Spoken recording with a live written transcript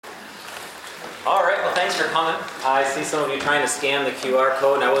All right, well, thanks for coming. I see some of you trying to scan the QR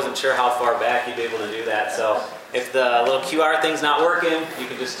code, and I wasn't sure how far back you'd be able to do that. So if the little QR thing's not working, you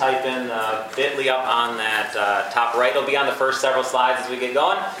can just type in bit.ly up on that top right. It'll be on the first several slides as we get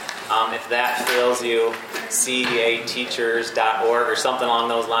going. If that fails you, cateachers.org or something along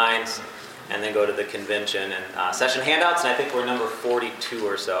those lines, and then go to the convention and session handouts, and I think we're number 42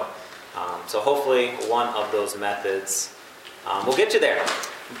 or so. So hopefully one of those methods will get you there.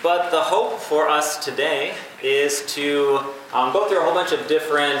 But the hope for us today is to go through a whole bunch of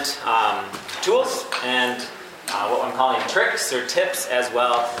different tools and what I'm calling tricks or tips as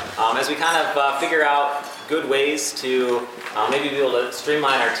well, as we kind of figure out good ways to maybe be able to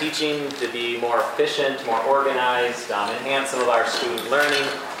streamline our teaching, to be more efficient, more organized, enhance some of our student learning.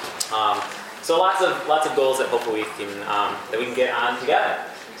 So lots of goals that hopefully we can get on together.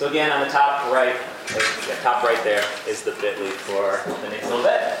 So again, on the top right there is the bit.ly for the next little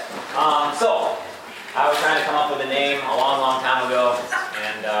bit. So I was trying to come up with a name a long time ago,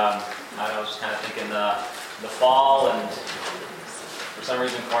 and I was just kind of thinking the fall, and for some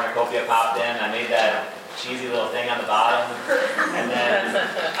reason cornucopia popped in. I made that cheesy little thing on the bottom, and then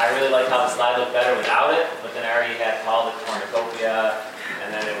I really liked how the slide looked better without it, but then I already had called it cornucopia,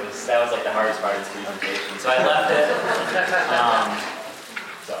 and then that was like the hardest part of this presentation. So I left it.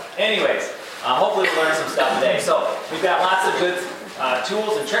 So anyways, hopefully we'll learn some stuff today. So we've got lots of good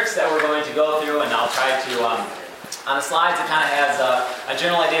tools and tricks that we're going to go through, and I'll try to, on the slides it kind of has a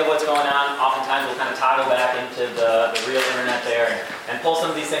general idea of what's going on. Oftentimes we'll kind of toggle back into the real internet there and pull some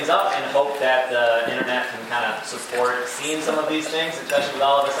of these things up and hope that the internet can kind of support seeing some of these things, especially with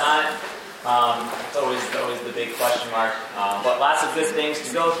all of us on it. It's always the big question mark, but lots of good things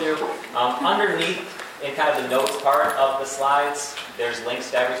to go through. Underneath, in kind of the notes part of the slides, there's links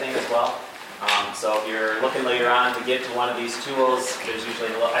to everything as well. So if you're looking later on to get to one of these tools, there's usually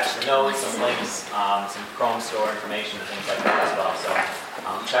a little extra notes, some links, some Chrome store information, and things like that as well. So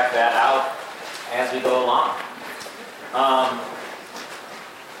check that out as we go along.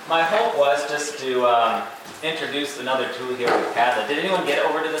 My hope was just to introduce another tool here with Padlet. Did anyone get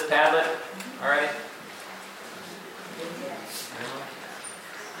over to this Padlet already? Is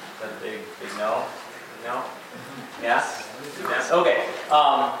that a big no? No? Yes? Yes? Okay.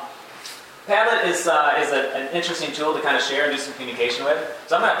 Padlet is an interesting tool to kind of share and do some communication with.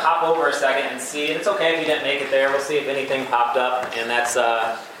 So I'm going to pop over a second and see, and it's okay if you didn't make it there. We'll see if anything popped up, and that's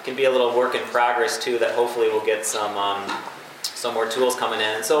can be a little work in progress too, that hopefully we'll get some more tools coming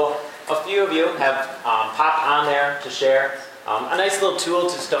in. And so a few of you have popped on there to share. A nice little tool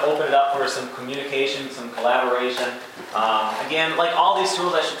just to open it up for some communication, some collaboration. Again, like all these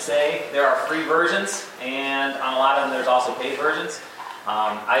tools, I should say, there are free versions, and on a lot of them there's also paid versions.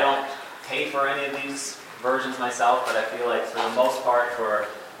 I don't pay for any of these versions myself, but I feel like for the most part, for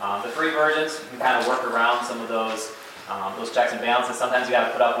the free versions, you can kind of work around some of those checks and balances. Sometimes you got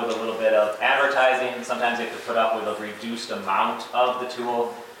to put up with a little bit of advertising. Sometimes you have to put up with a reduced amount of the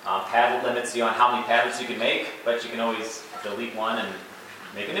tool. Padlet limits you on how many Padlets you can make, but you can always delete one and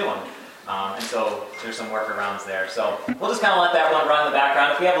make a new one. And so there's some workarounds there. So we'll just kind of let that one run in the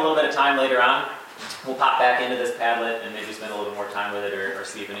background. If we have a little bit of time later on, we'll pop back into this Padlet and maybe spend a little more time with it, or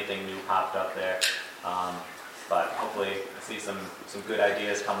see if anything new popped up there. But hopefully I see some good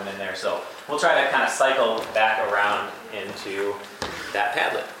ideas coming in there. So we'll try to kind of cycle back around into that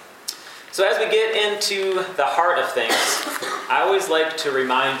Padlet. So as we get into the heart of things, I always like to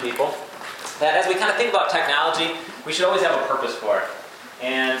remind people that as we kind of think about technology, we should always have a purpose for it.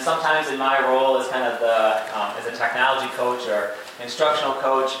 And sometimes in my role as kind of as a technology coach or instructional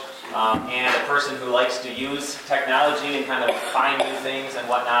coach, and a person who likes to use technology and kind of find new things and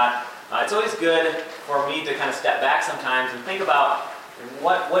whatnot, it's always good for me to kind of step back sometimes and think about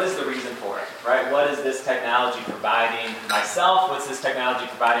what is the reason for it, right? What is this technology providing myself? What's this technology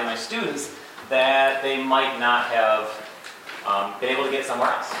providing my students that they might not have been able to get somewhere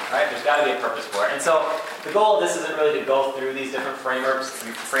else, right? There's got to be a purpose for it. And so the goal of this isn't really to go through these different frameworks,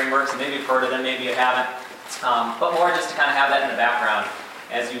 and maybe you've heard of them, maybe you haven't, but more just to kind of have that in the background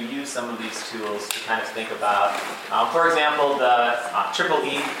as you use some of these tools to kind of think about, for example, the Triple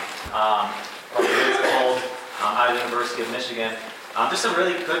E from Leopold out of the University of Michigan. Just some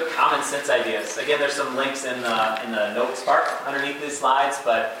really good common sense ideas. Again, there's some links in the notes part underneath these slides,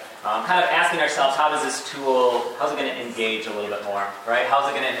 but kind of asking ourselves, how's it going to engage a little bit more, right? How's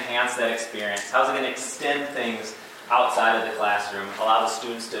it going to enhance that experience? How's it going to extend things outside of the classroom, allow the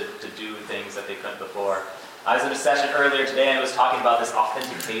students to do things that they couldn't before? I was in a session earlier today and I was talking about this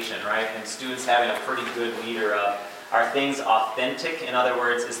authentication, right? And students having a pretty good meter of, are things authentic? In other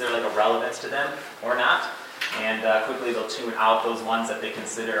words, is there like a relevance to them or not? And quickly they'll tune out those ones that they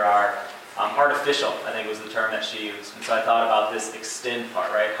consider are artificial, I think was the term that she used. And so I thought about this extend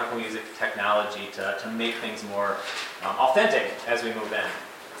part, right? How can we use technology to make things more authentic as we move in?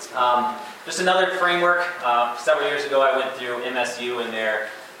 Just another framework. Several years ago, I went through MSU and their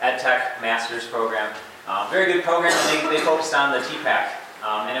EdTech Master's program. Very good program. They focused on the TPAC.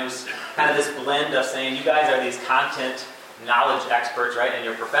 And it was kind of this blend of saying, you guys are these content knowledge experts, right, in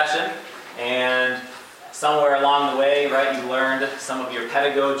your profession. And somewhere along the way, right, you learned some of your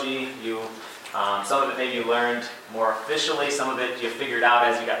pedagogy. Some of it maybe you learned more officially. Some of it you figured out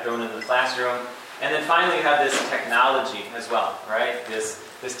as you got thrown into the classroom. And then finally, you have this technology as well, right? This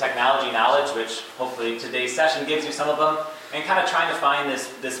technology knowledge, which hopefully today's session gives you some of them, and kind of trying to find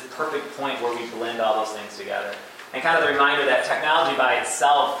this perfect point where we blend all those things together. And kind of the reminder that technology by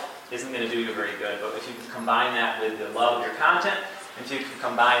itself isn't going to do you very good, but if you can combine that with the love of your content, and if you can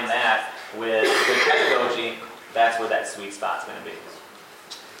combine that with good pedagogy, that's where that sweet spot's going to be.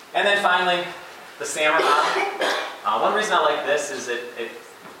 And then finally, the SAMR model. One reason I like this is it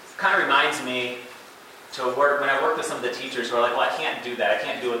kind of reminds me to work, when I work with some of the teachers who are like, well, I can't do that. I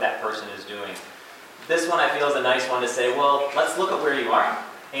can't do what that person is doing. This one I feel is a nice one to say, well, let's look at where you are,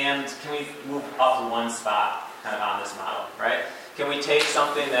 and can we move up one spot kind of on this model, right? Can we take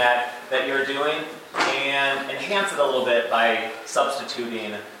something that you're doing and enhance it a little bit by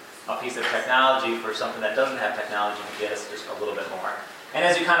substituting a piece of technology for something that doesn't have technology to get us just a little bit more? And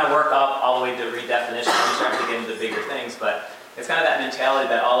as you kind of work up all the way to redefinition, you start to get into bigger things, but it's kind of that mentality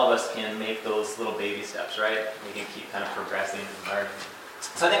that all of us can make those little baby steps, right? We can keep kind of progressing and learning.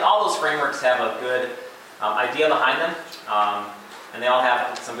 So I think all those frameworks have a good idea behind them, and they all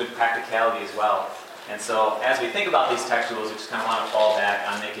have some good practicality as well. And so as we think about these tech tools, we just kind of want to fall back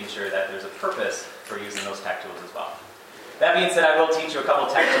on making sure that there's a purpose for using those tech tools as well. That being said, I will teach you a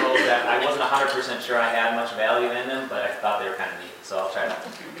couple tech tools that I wasn't 100% sure I had much value in them, but I thought they were kind of neat. So I'll try to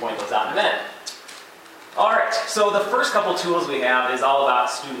point those out in a minute. All right, so the first couple tools we have is all about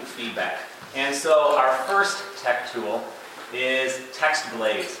student feedback. And so our first tech tool is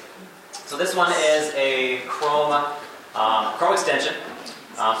TextBlaze. So this one is a Chrome extension.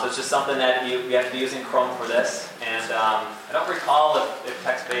 So it's just something that you have to be using Chrome for this. And I don't recall if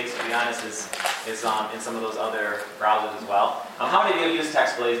TextBlaze, to be honest, is in some of those other browsers as well. How many of you have used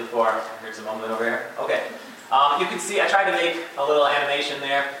TextBlaze before? Here's a moment over here. Okay. You can see I tried to make a little animation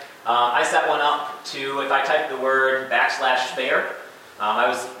there. I set one up to, if I type the word /fair, I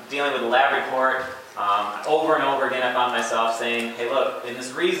was dealing with a lab report. Over and over again I found myself saying, hey look, in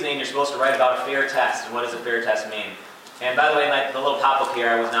this reasoning you're supposed to write about a fair test, and what does a fair test mean? And by the way, the little pop-up here,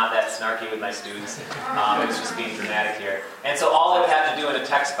 I was not that snarky with my students. It was just being dramatic here. And so all I would have to do in a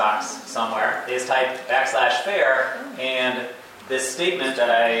text box somewhere is type /fair, and this statement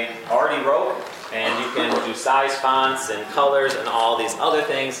that I already wrote, and you can do size fonts and colors and all these other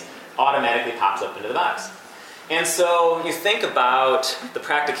things, automatically pops up into the box. And so you think about the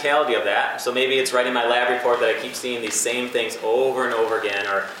practicality of that. So maybe it's writing my lab report that I keep seeing these same things over and over again,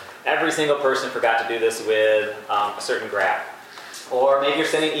 or every single person forgot to do this with a certain graph. Or maybe you're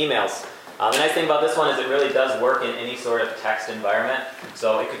sending emails. The nice thing about this one is it really does work in any sort of text environment.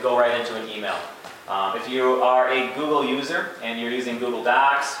 So it could go right into an email. If you are a Google user and you're using Google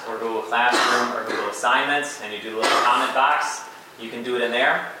Docs or Google Classroom or Google Assignments and you do a little comment box, you can do it in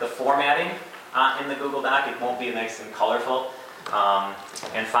there. The formatting in the Google Doc, it won't be nice and colorful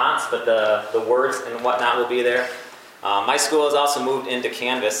and fonts, but the words and whatnot will be there. My school has also moved into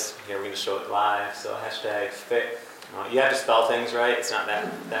Canvas. Here we're going to show it live. So #fit. You have to spell things right. It's not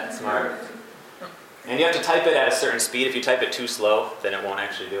that smart. And you have to type it at a certain speed. If you type it too slow, then it won't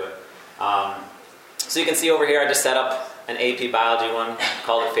actually do it. So you can see over here I just set up an AP Biology one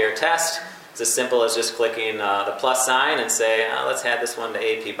called a fair test. It's as simple as just clicking the plus sign and say, let's add this one to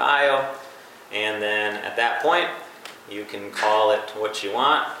AP Bio. And then at that point, you can call it what you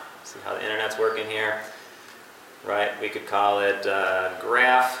want. See how the internet's working here. Right, we could call it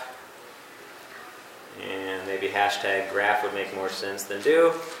graph. And maybe #graph would make more sense than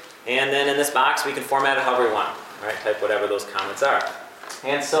do. And then in this box, we can format it however we want. Right, type whatever those comments are.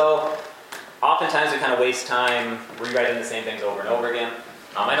 And so oftentimes we kind of waste time rewriting the same things over and over again.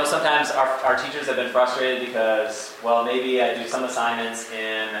 I know sometimes our teachers have been frustrated because, well, maybe I do some assignments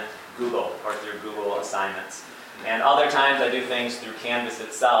in Google or through Google Assignments. And other times I do things through Canvas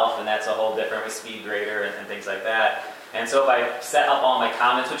itself, and that's a whole different with SpeedGrader and things like that. And so if I set up all my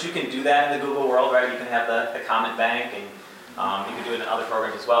comments, which you can do that in the Google world, right? You can have the comment bank, and you can do it in other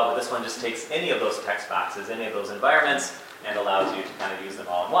programs as well. But this one just takes any of those text boxes, any of those environments, and allows you to kind of use them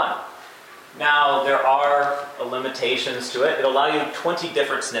all in one. Now, there are limitations to it. It'll allow you 20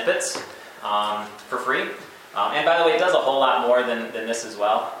 different snippets for free. And by the way, it does a whole lot more than this as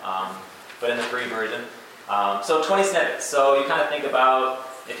well. but in the free version. So 20 snippets. So you kind of think about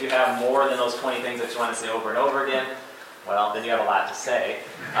if you have more than those 20 things that you want to say over and over again, well, then you have a lot to say.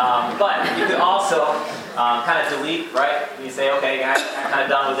 But you could also kind of delete, right? You say, okay, I'm kind of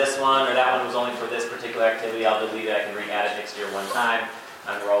done with this one, or that one was only for this particular activity. I'll delete it. I can re-add it next year one time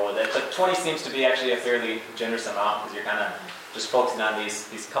and roll with it. But 20 seems to be actually a fairly generous amount because you're kind of just focusing on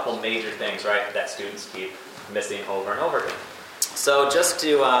these couple major things, right, that students keep missing over and over again. So just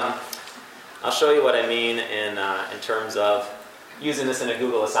to, I'll show you what I mean in terms of using this in a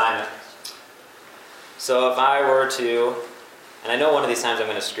Google assignment. So if I were to, and I know one of these times I'm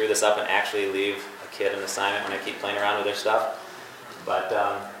going to screw this up and actually leave a kid an assignment when I keep playing around with their stuff, but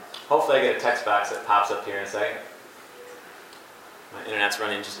hopefully I get a text box that pops up here in a second. My internet's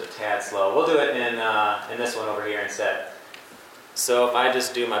running just a tad slow. We'll do it in this one over here instead. So if I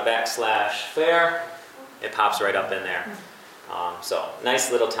just do my \fair, it pops right up in there. So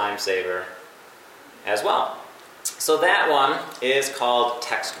nice little time saver as well. So that one is called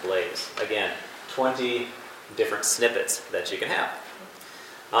TextBlaze. Again, 20 different snippets that you can have.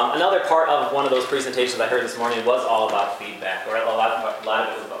 Another part of one of those presentations I heard this morning was all about feedback, or a lot of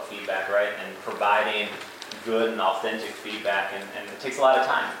it was about feedback, right? And providing good and authentic feedback, and it takes a lot of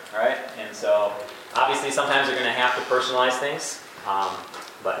time, right? And so obviously sometimes you're going to have to personalize things,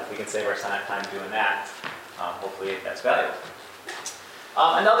 but if we can save our time doing that, hopefully that's valuable.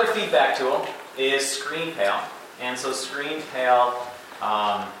 Another feedback tool is ScreenPale. And so ScreenPale,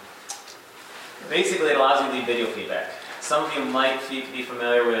 basically it allows you to leave video feedback. Some of you might be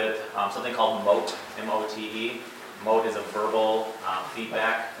familiar with something called Mote, M-O-T-E. Mote is a verbal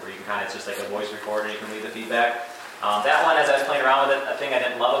feedback where you can kind of, it's just like a voice recorder and you can leave the feedback. That one, as I was playing around with it, a thing I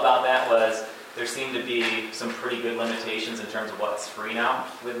didn't love about that was there seemed to be some pretty good limitations in terms of what's free now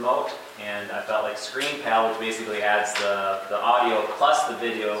with Mote. And I felt like ScreenPal, which basically adds the audio plus the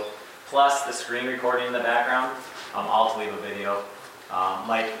video plus the screen recording in the background, all to leave a video,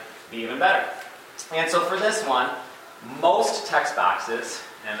 might be even better. And so for this one, most text boxes,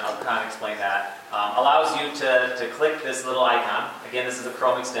 and I'll kind of explain that, allows you to click this little icon. Again, this is a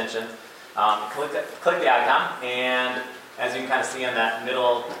Chrome extension. Click the icon, and as you can kind of see in that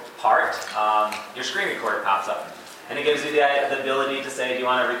middle part, your screen recorder pops up. And it gives you the ability to say, do you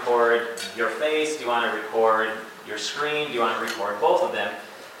want to record your face? Do you want to record your screen? Do you want to record both of them?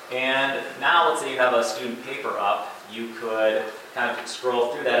 And now let's say you have a student paper up, you could kind of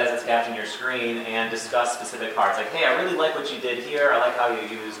scroll through that as it's capturing your screen and discuss specific parts. Like, hey, I really like what you did here. I like how you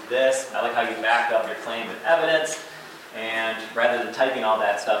used this. I like how you backed up your claim with evidence. And rather than typing all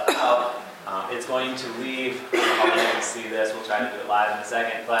that stuff out, it's going to leave, I don't know how you can see this, we'll try to do it live in a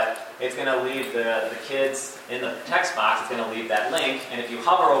second, but it's going to leave the kids in the text box, it's going to leave that link, and if you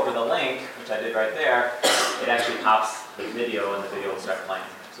hover over the link, which I did right there, it actually pops the video and the video will start playing.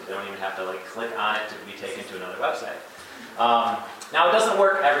 So they don't even have to like click on it to be taken to another website. Now it doesn't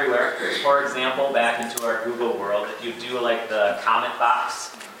work everywhere. For example, back into our Google world, if you do like the comment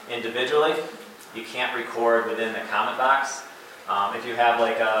box individually, you can't record within the comment box. If you have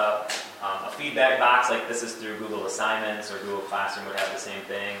like a feedback box, like this is through Google Assignments or Google Classroom would have the same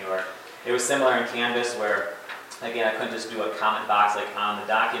thing, or it was similar in Canvas where, again, I couldn't just do a comment box like on the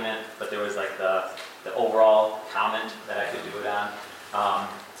document, but there was like the overall comment that I could do it on.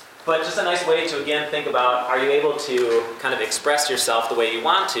 But just a nice way to, again, think about, are you able to kind of express yourself the way you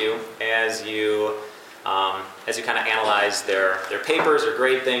want to as you kind of analyze their papers or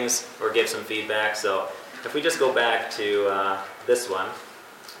grade things or give some feedback. So if we just go back to this one,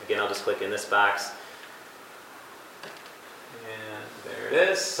 again, I'll just click in this box. And there it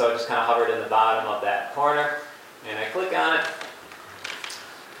is. So I just kind of hovered in the bottom of that corner, and I click on it.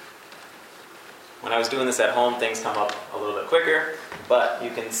 When I was doing this at home, things come up a little bit quicker, but you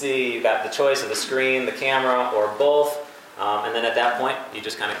can see you've got the choice of the screen, the camera, or both. And then at that point, you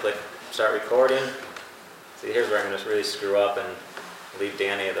just kind of click Start Recording. See, here's where I'm going to really screw up and leave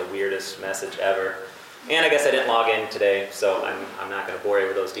Danny the weirdest message ever. And I guess I didn't log in today, so I'm not going to bore you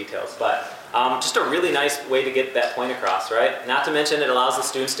with those details. But just a really nice way to get that point across, right? Not to mention it allows the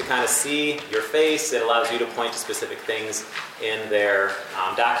students to kind of see your face. It allows you to point to specific things in their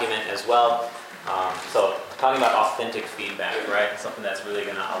document as well. So talking about authentic feedback, right? Something that's really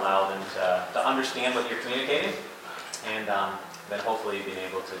going to allow them to understand what you're communicating, and then hopefully being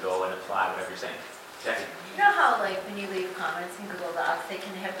able to go and apply whatever you're saying. Jackie? You know how, like, when you leave comments in Google Docs, they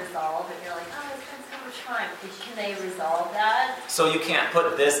can have resolve, and you're like, oh, I spent so much time. Can they resolve that? So you can't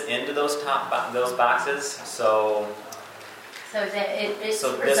put this into those those boxes. So that it's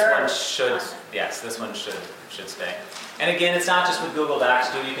so reserved. This one should, yes, this one should stay. And again, it's not just with Google Docs,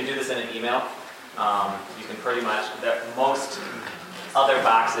 too. You can do this in an email. You can pretty much, most other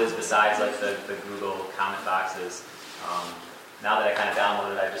boxes besides like the Google comment boxes. Now that I kind of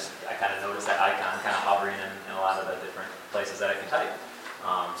downloaded it, I kind of noticed that icon kind of hovering in a lot of the different places that I can type.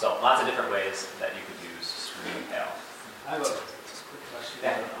 So lots of different ways that you could use ScreenPal. I have a just quick question.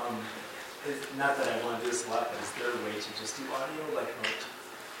 Yeah. Not that I want to do this a lot, but is there a way to just do audio like Mote?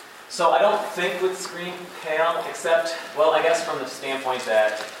 So I don't think with ScreenPal, except, well, I guess from the standpoint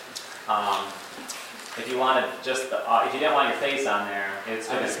that if you wanted just if you didn't want your face on there, it's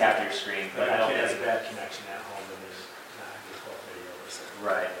going to capture your screen. But I don't think think it's a bad connection at home and there's not a full video or something.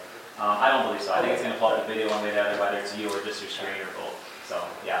 Right. I don't believe so. I think it's going to pull up the video one way or the other, whether it's you or just your screen or both. So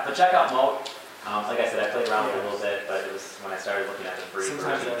yeah, but check out Mote. Like I said, I played around with it a little bit, but it was when I started looking at the free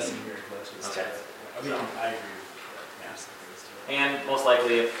Sometimes version. I see weird glitches. Okay. I mean, I agree with that. Yeah. And most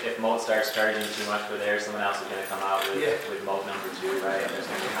likely, if Mote starts charging too much for theirs, someone else is going to come out with Mote number 2, right? And there's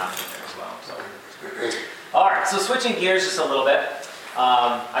going to be an option there as well. So. All right, so switching gears just a little bit.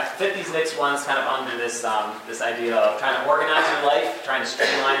 I fit these next ones kind of under this this idea of trying to organize your life, trying to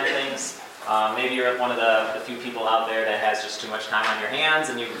streamline things. Maybe you're one of the few people out there that has just too much time on your hands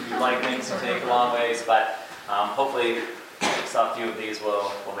and you like things to take a long ways, but hopefully a few of these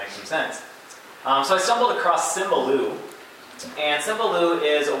will make some sense. So I stumbled across Symbaloo, and Symbaloo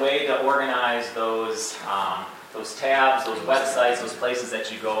is a way to organize those tabs, those websites, those places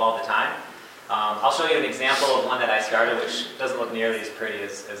that you go all the time. I'll show you an example of one that I started, which doesn't look nearly as pretty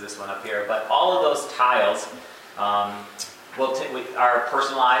as this one up here, but all of those tiles are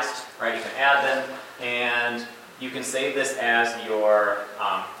personalized, right? You can add them, and you can save this as your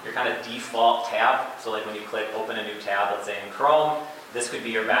kind of default tab. So like when you click open a new tab, let's say in Chrome, this could be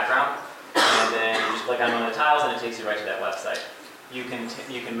your background, and then you just click on one of the tiles and it takes you right to that website. You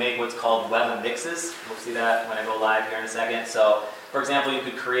can make what's called web mixes. We'll see that when I go live here in a second. So for example, you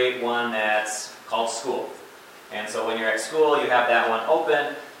could create one that's called school. And so when you're at school, you have that one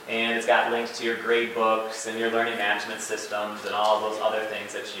open, and it's got links to your grade books and your learning management systems and all of those other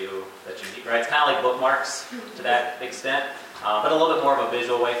things that you need, right? It's kind of like bookmarks to that extent, but a little bit more of a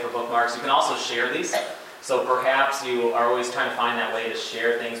visual way for bookmarks. You can also share these. So perhaps you are always trying to find that way to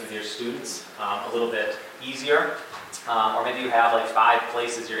share things with your students a little bit easier. Or maybe you have like 5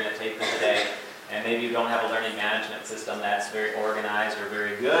 places you're going to take them today, and maybe you don't have a learning management system that's very organized or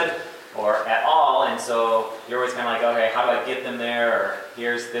very good, or at all, and so you're always kind of like, okay, how do I get them there? Or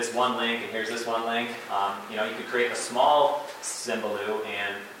here's this one link, and here's this one link. You could create a small Symbaloo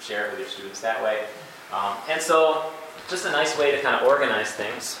and share it with your students that way. And so, just a nice way to kind of organize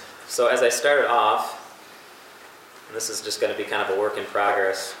things. So as I started off, and this is just going to be kind of a work in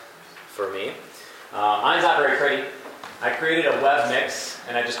progress for me. Mine's not very pretty. I created a web mix,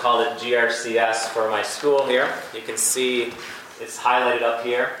 and I just called it GRCS for my school here. You can see it's highlighted up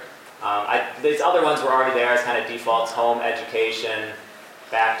here. These other ones were already there as kind of defaults: home, education,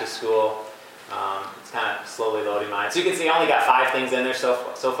 back to school. It's kind of slowly loading mine. So you can see I only got 5 things in there so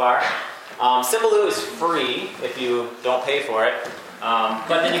far. Symbaloo is free if you don't pay for it,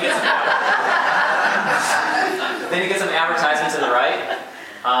 but then you get some advertisements to the right.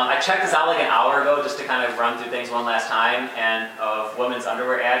 I checked this out like an hour ago just to kind of run through things one last time, and a women's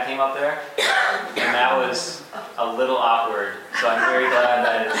underwear ad came up there, and that was a little awkward. So I'm very glad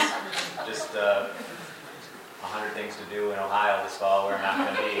that it's just 100 things to do in Ohio this fall where I'm not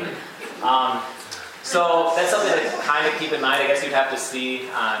going to be. So that's something to kind of keep in mind. I guess you'd have to see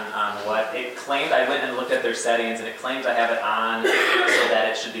on what it claimed. I went and looked at their settings, and it claims I have it on so that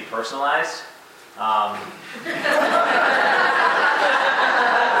it should be personalized. I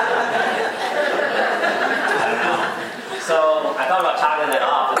don't know. So I thought about toggling that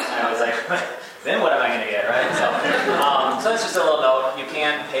off, and I was like, then what am I going to get, right? So that's just a little note. You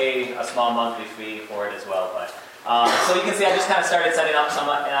can pay a small monthly fee for it as well. But so you can see I just kind of started setting up some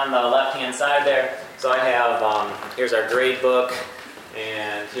on the left-hand side there. So I have, here's our grade book,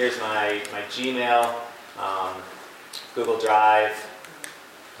 and here's my Gmail, Google Drive.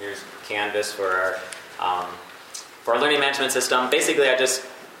 Here's Canvas for our learning management system. Basically, I just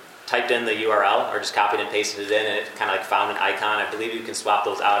typed in the URL or just copied and pasted it in, and it kind of like found an icon. I believe you can swap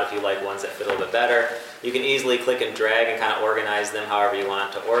those out if you like ones that fit a little bit better. You can easily click and drag and kind of organize them however you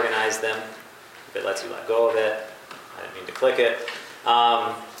want to organize them. If it lets you let go of it. I didn't mean to click it.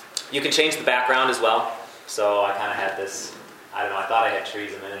 You can change the background as well. So I kind of had this, I don't know, I thought I had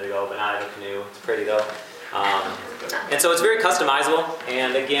trees a minute ago, but now I have a canoe. It's pretty though. And so it's very customizable,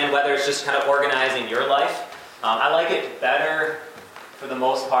 and again, whether it's just kind of organizing your life, I like it better for the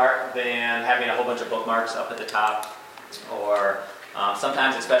most part than having a whole bunch of bookmarks up at the top, or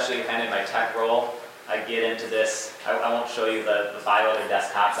sometimes, especially kind of in my tech role, I get into this, I won't show you the 5 other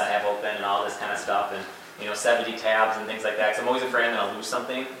desktops I have open and all this kind of stuff, and 70 tabs and things like that. Because I'm always afraid I'm going to lose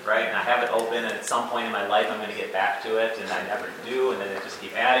something, right? And I have it open, and at some point in my life I'm going to get back to it, and I never do, and then I just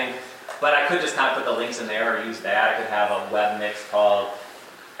keep adding. But I could just kind of put the links in there or use that. I could have a web mix called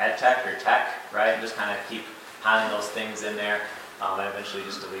EdTech or Tech, right? And just kind of keep piling those things in there, and eventually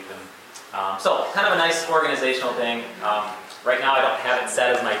just delete them. So kind of a nice organizational thing. Right now I don't have it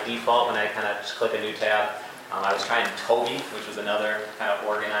set as my default when I kind of just click a new tab. I was trying Toby, which was another kind of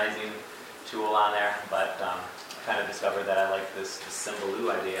organizing tool on there, but I kind of discovered that I like this Symbaloo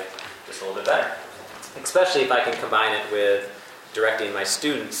idea just a little bit better. Especially if I can combine it with directing my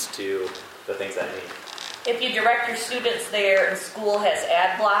students to the things that I need. If you direct your students there and school has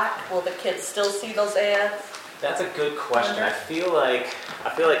ad block, will the kids still see those ads? That's a good question. I feel like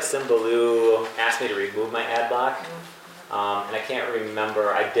Symbaloo asked me to remove my ad block, and I can't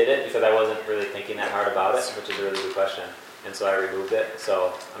remember. I did it because I wasn't really thinking that hard about it, which is a really good question, and so I removed it.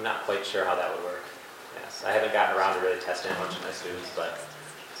 So I'm not quite sure how that would work. Yes, I haven't gotten around to really testing a bunch of my students, but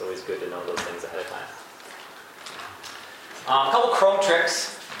it's always good to know those things ahead of time. A couple Chrome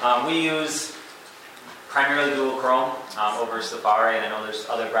tricks. We use primarily Google Chrome over Safari, and I know there's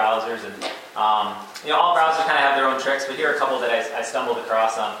other browsers, and all browsers kind of have their own tricks, but here are a couple that I stumbled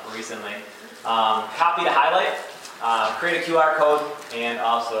across recently. Copy to highlight, create a QR code, and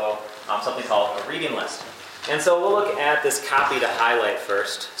also something called a reading list. And so we'll look at this copy to highlight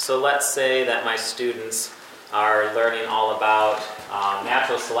first. So let's say that my students are learning all about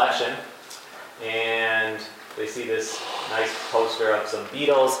natural selection, and they see this nice poster of some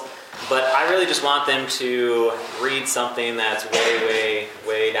beetles. But I really just want them to read something that's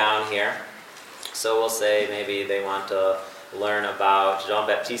way down here. So we'll say maybe they want to learn about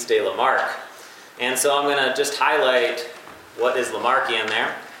Jean-Baptiste Lamarck. And so I'm going to just highlight what is Lamarckian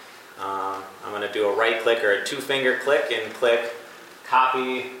there. I'm going to do a right click or a two-finger click and click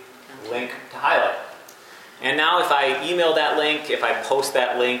copy link to highlight. And now if I email that link, if I post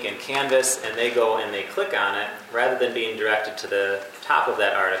that link in Canvas and they go and they click on it, rather than being directed to the top of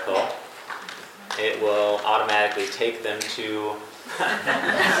that article, it will automatically take them to a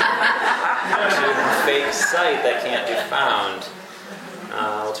fake site that can't be found.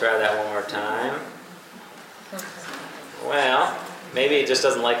 We'll try that one more time. Well, maybe it just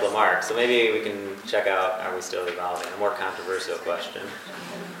doesn't like Lamarck, so maybe we can check out, are we still evolving? A more controversial question.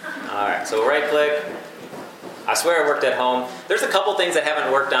 All right, so right click. I swear it worked at home. There's a couple things that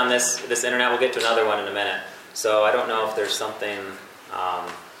haven't worked on this internet. We'll get to another one in a minute. So I don't know if there's something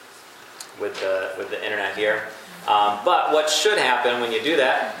with the internet here. But what should happen when you do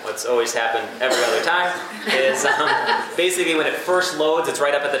that, what's always happened every other time, is basically when it first loads, it's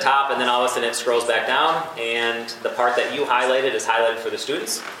right up at the top, and then all of a sudden it scrolls back down, and the part that you highlighted is highlighted for the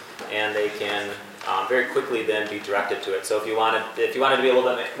students, and they can very quickly then be directed to it. So if you wanted to be a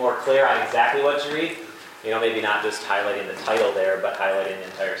little bit more clear on exactly what you read, maybe not just highlighting the title there, but highlighting the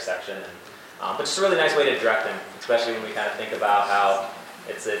entire section. But just a really nice way to direct them, especially when we kind of think about how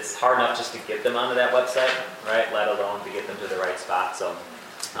it's hard enough just to get them onto that website, right? Let alone to get them to the right spot. So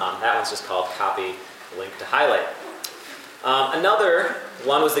that one's just called copy link to highlight. Another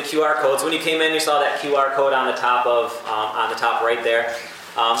one was the QR code. So when you came in, you saw that QR code on the top right there.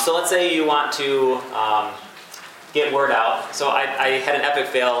 So let's say you want to get word out. So I had an epic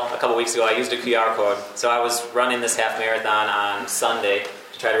fail a couple weeks ago. I used a QR code. So I was running this half marathon on Sunday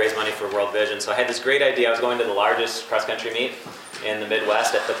to try to raise money for World Vision. So I had this great idea. I was going to the largest cross-country meet in the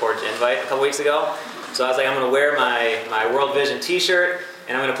Midwest at the Porch Invite a couple weeks ago. So I was like, I'm going to wear my World Vision t-shirt,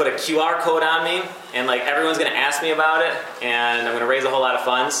 and I'm going to put a QR code on me, and everyone's going to ask me about it, and I'm going to raise a whole lot of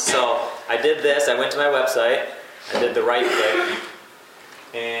funds. So I did this. I went to my website. I did the right click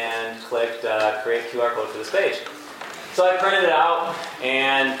and clicked create QR code for this page. So I printed it out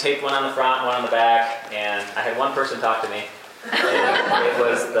and taped one on the front, one on the back, and I had one person talk to me. And it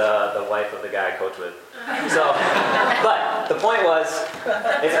was the wife of the guy I coach with. So, but the point was,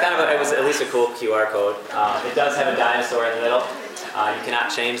 it was at least a cool QR code. It does have a dinosaur in the middle. You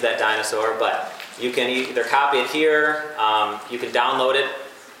cannot change that dinosaur, but you can either copy it here, you can download it,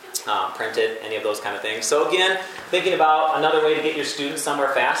 print it, any of those kind of things. So again, thinking about another way to get your students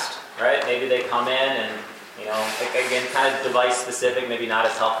somewhere fast, right? Maybe they come in and, again, kind of device specific, maybe not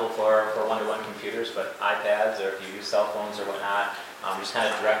as helpful for one-to-one computers, but iPads, or if you use cell phones or whatnot, just kind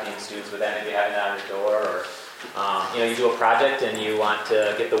of directing students with that, maybe having that on your door, or you do a project and you want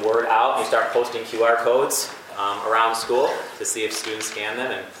to get the word out, you start posting QR codes around school to see if students scan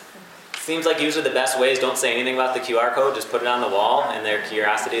them, and it seems like usually the best ways don't say anything about the QR code, just put it on the wall, and their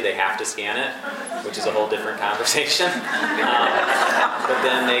curiosity, they have to scan it, which is a whole different conversation. But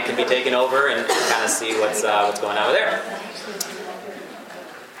then they can be taken over and kind of see what's going on over there.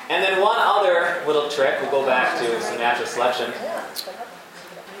 And then one other little trick, we'll go back to some natural selection,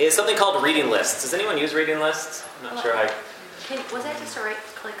 is something called reading lists. Does anyone use reading lists? I'm not sure. Was that just a right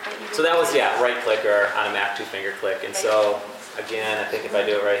click that you did? So that was, yeah, right click or on a Mac, 2-finger click. And so, again, I think if I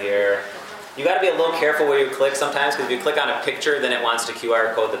do it right here, you got to be a little careful where you click sometimes, because if you click on a picture, then it wants to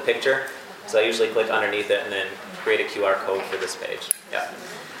QR code the picture. So I usually click underneath it and then create a QR code for this page. Yeah.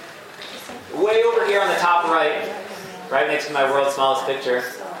 Way over here on the top right, right next to my world's smallest picture,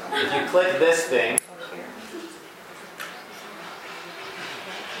 if you click this thing,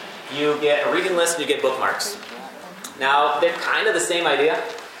 you get a reading list and you get bookmarks. Now, they're kind of the same idea.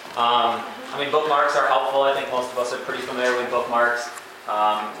 I mean, bookmarks are helpful. I think most of us are pretty familiar with bookmarks.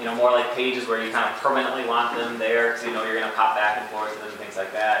 More like pages where you kind of permanently want them there, so you know you're going to pop back and forth and things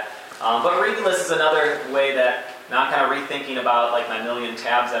like that. But reading lists is another way that now I'm kind of rethinking about like my million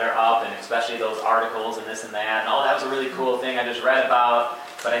tabs that are up, and especially those articles and this and that. And that was a really cool thing I just read about,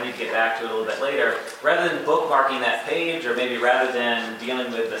 but I need to get back to it a little bit later. Rather than bookmarking that page, or maybe rather than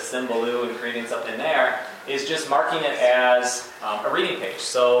dealing with the symboloo and creating something there, is just marking it as a reading page.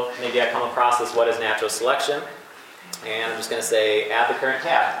 So maybe I come across this what is natural selection, and I'm just going to say add the current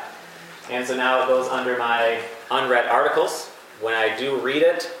tab. And so now it goes under my unread articles. When I do read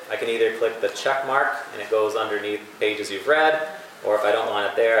it, I can either click the check mark and it goes underneath pages you've read, or if I don't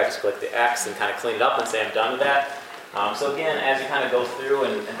want it there, I just click the X and kind of clean it up and say I'm done with that. So again, as you kind of go through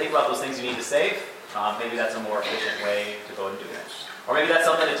and think about those things you need to save, maybe that's a more efficient way to go and do it. Or maybe that's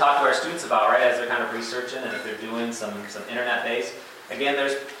something to talk to our students about, right, as they're kind of researching and if they're doing some internet-based. Again,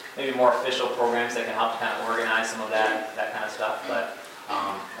 there's maybe more official programs that can help to kind of organize some of that kind of stuff. But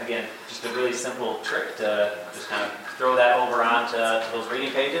again, just a really simple trick to just kind of throw that over onto those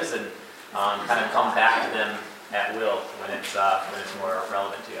reading pages and kind of come back to them at will when it's more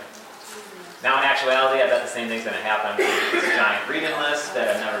relevant to you. Now, in actuality, I bet the same thing's going to happen. I'm going to get this giant reading list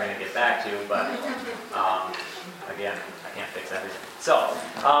that I'm never going to get back to, but again, I can't fix everything. So,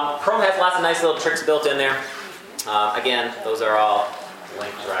 Chrome has lots of nice little tricks built in there. Again, those are all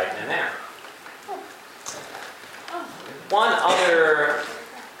linked right in there. One other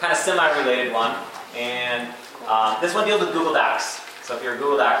kind of semi-related one, and this one deals with Google Docs. So if you're a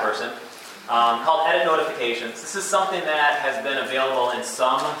Google Doc person, called Edit Notifications. This is something that has been available in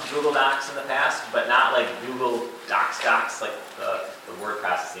some Google Docs in the past, but not like Google Docs, like the word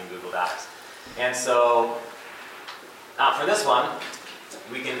processing Google Docs. And so for this one,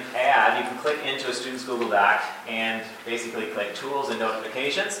 you can click into a student's Google Doc and basically click Tools and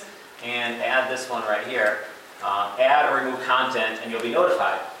Notifications and add this one right here. Add or remove content and you'll be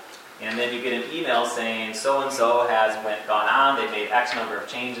notified. And then you get an email saying so-and-so has gone on, they've made X number of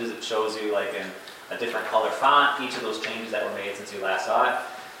changes. It shows you like in a different color font, each of those changes that were made since you last saw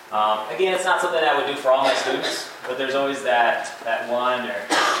it. Again, it's not something I would do for all my students, but there's always that one or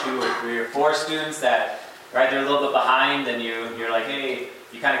two or three or four students that, right, they're a little bit behind and you're like, hey,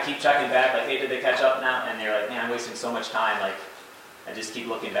 you kind of keep checking back, like, hey, did they catch up now? And they're like, man, I'm wasting so much time, like, I just keep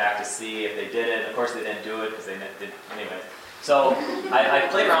looking back to see if they did it. Of course, they didn't do it because they did anyway. So I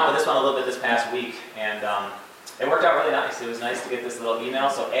played around with this one a little bit this past week, and it worked out really nice. It was nice to get this little email.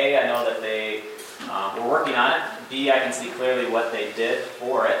 So A, I know that they were working on it. B, I can see clearly what they did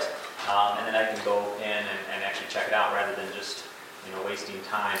for it, and then I can go in and actually check it out rather than just wasting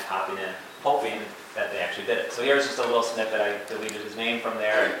time popping in, hoping that they actually did it. So here's just a little snippet. I deleted his name from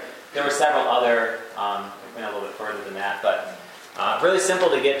there. And there were several other, went a little bit further than that, but really simple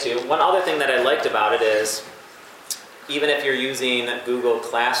to get to. One other thing that I liked about it is, even if you're using Google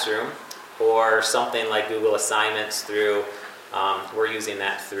Classroom or something like Google Assignments through, we're using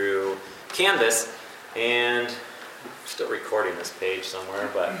that through Canvas, and I'm still recording this page somewhere,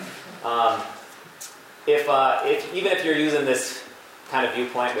 but even if you're using this kind of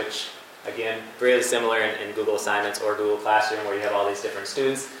viewpoint, which again, really similar in Google Assignments or Google Classroom where you have all these different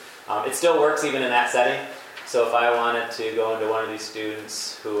students, it still works even in that setting. So if I wanted to go into one of these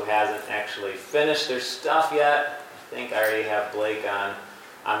students who hasn't actually finished their stuff yet, I think I already have Blake on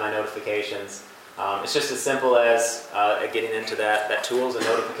my notifications. It's just as simple as getting into that tools and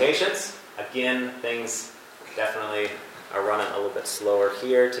notifications. Again, things definitely are running a little bit slower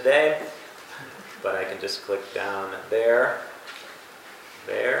here today, but I can just click down there,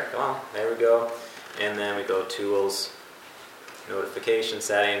 come on, there we go. And then we go Tools, Notification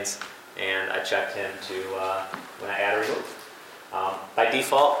Settings, and I checked him to when I add or remove. By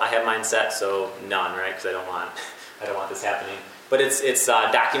default, I have mine set so none, right? Because I don't want this happening. But it's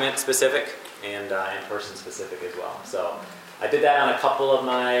document specific and person specific as well. So I did that on a couple of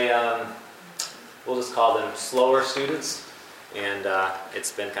my, we'll just call them slower students, and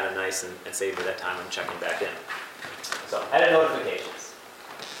it's been kind of nice and saved me that time I'm checking back in. So edit notifications.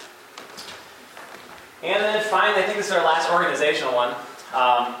 And then finally, I think this is our last organizational one,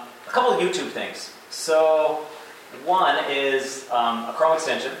 a couple of YouTube things. So one is a Chrome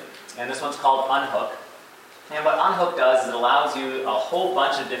extension, and this one's called Unhook. And what Unhook does is it allows you a whole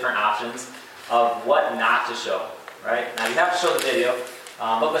bunch of different options of what not to show, right? Now you have to show the video,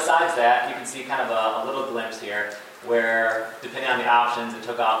 but besides that, you can see kind of a little glimpse here where, depending on the options, it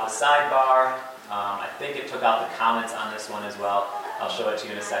took out the sidebar. I think it took out the comments on this one as well. I'll show it to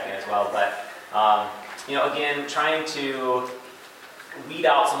you in a second as well. But, again, trying to weed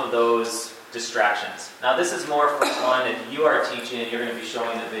out some of those distractions. Now this is more for one, if you are teaching and you're going to be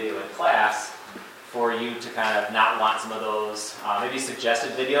showing the video in class, for you to kind of not want some of those maybe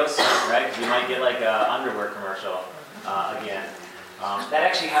suggested videos, right? Because you might get like an underwear commercial again. That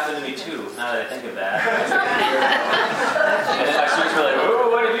actually happened to me too, now that I think of that. And then my students were like,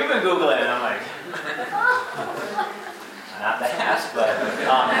 "Oh, what have you been Googling?" And I'm like, not that,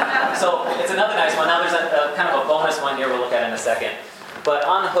 but... so it's another nice one. Now there's a kind of a bonus one here we'll look at in a second. But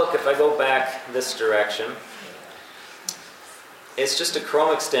Unhook, if I go back this direction, it's just a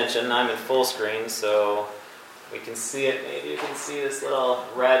Chrome extension. I'm in full screen, so we can see it. Maybe you can see this little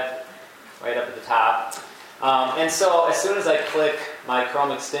red right up at the top. And so as soon as I click my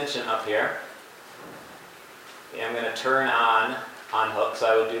Chrome extension up here, I'm going to turn on Unhook. So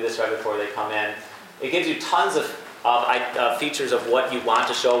I will do this right before they come in. It gives you tons of features of what you want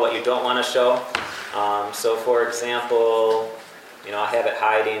to show, what you don't want to show. So for example, I have it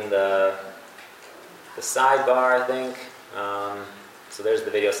hiding the sidebar, I think. So there's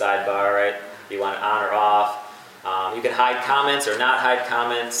the video sidebar, right? You want it on or off. You can hide comments or not hide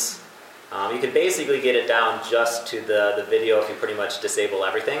comments. You can basically get it down just to the video if you pretty much disable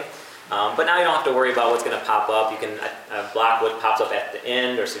everything. But now you don't have to worry about what's going to pop up. You can block what pops up at the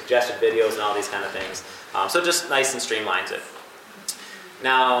end or suggested videos and all these kind of things. So just nice and streamlines it.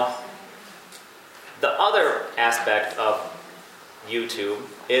 Now, the other aspect of YouTube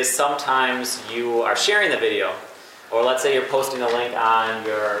is sometimes you are sharing the video. Or let's say you're posting a link on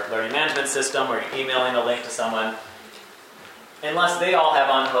your learning management system or you're emailing a link to someone. Unless they all have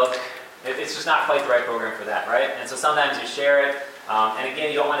Unhook, it's just not quite the right program for that, right? And so sometimes you share it. And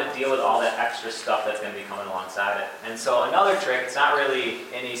again, you don't want to deal with all that extra stuff that's going to be coming alongside it. And so another trick, it's not really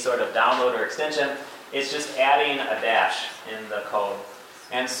any sort of download or extension, it's just adding a dash in the code.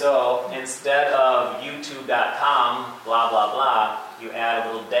 And so instead of youtube.com, blah, blah, blah, you add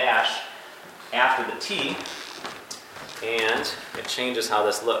a little dash after the T, and it changes how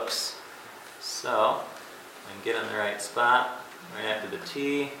this looks. So I can get in the right spot, right after the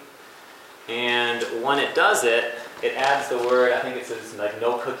T. And when it does it, it adds the word, I think it says like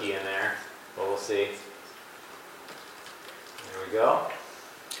no cookie in there, but we'll see. There we go.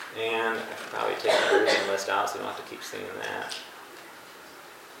 And I should probably take the version list out so we don't have to keep seeing that.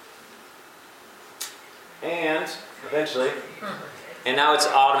 And eventually, and now it's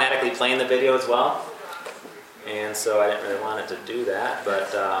automatically playing the video as well. And so I didn't really want it to do that,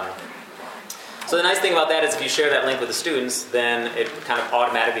 but so the nice thing about that is if you share that link with the students, then it kind of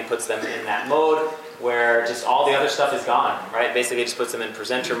automatically puts them in that mode where just all the other stuff is gone, right? Basically it just puts them in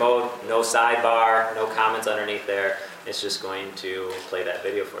presenter mode, no sidebar, no comments underneath there. It's just going to play that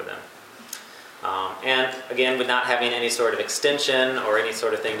video for them. And again, with not having any sort of extension or any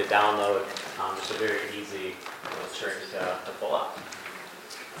sort of thing to download, it's a very easy trick to pull up.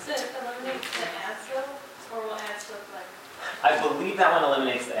 So it eliminates the ads though? Or will ads look like? I believe that one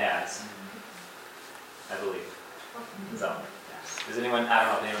eliminates the ads. I believe. So, does anyone, I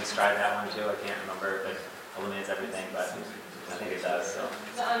don't know if anyone's tried that one too, I can't remember if it eliminates everything, but I think it does. So.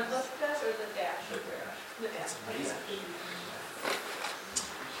 The unhook does or the dash? The dash.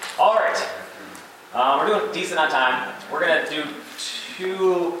 All right. We're doing decent on time. We're going to do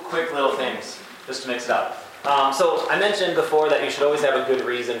two quick little things just to mix it up. So I mentioned before that you should always have a good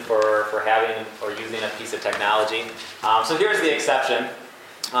reason for having or using a piece of technology. So here's the exception.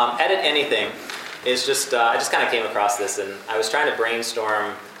 Edit anything is just, I just kind of came across this and I was trying to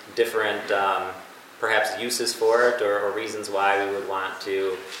brainstorm different perhaps uses for it or reasons why we would want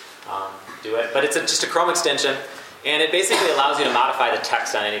to do it. But it's just a Chrome extension and it basically allows you to modify the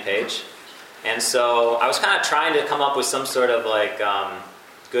text on any page. And so I was kind of trying to come up with some sort of like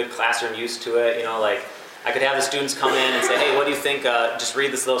good classroom use to it, like I could have the students come in and say, hey, what do you think? Just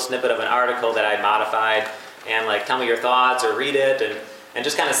read this little snippet of an article that I modified and like tell me your thoughts or read it and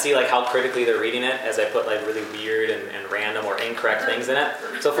just kind of see like how critically they're reading it as I put like really weird and random or incorrect things in it.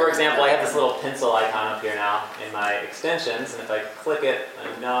 So for example, I have this little pencil icon up here now in my extensions, and if I click it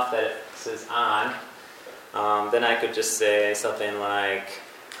enough that it says on, then I could just say something like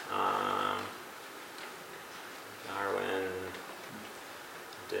Darwin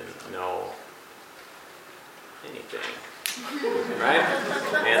didn't know anything, right?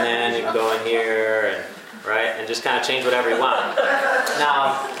 And then you can go in here and just kind of change whatever you want.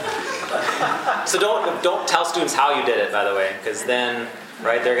 Now, so don't tell students how you did it, by the way, because then,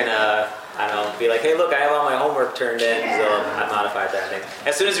 right, they're gonna, I don't know, be like, hey, look, I have all my homework turned in, so I modified that thing.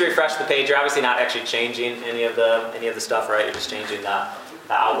 As soon as you refresh the page, you're obviously not actually changing any of the stuff, right? You're just changing the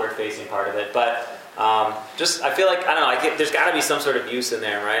outward-facing part of it. But I feel like, I don't know, there's got to be some sort of use in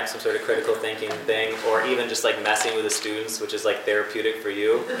there, right? Some sort of critical thinking thing, or even just like messing with the students, which is like therapeutic for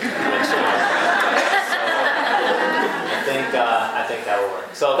you. I think that will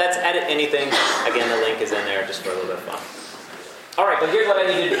work. So that's edit anything. Again, the link is in there just for a little bit of fun. All right, but here's what I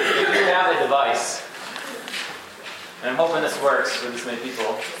need to do. If you have a device, and I'm hoping this works with this many people,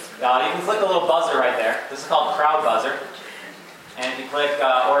 you can click the little buzzer right there. This is called Crowd Buzzer. And if you click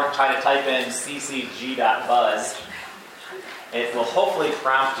or try to type in ccg.buzz, it will hopefully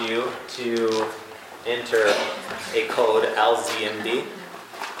prompt you to enter a code LZMD.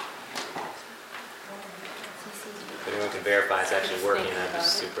 If anyone can verify it's actually working, that'd be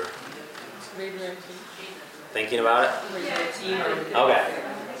super. Thinking about it? Okay.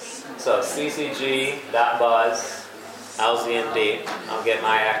 So ccg.buzz, LZMD. I'll get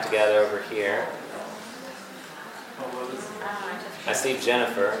my act together over here. I see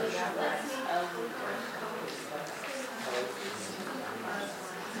Jennifer.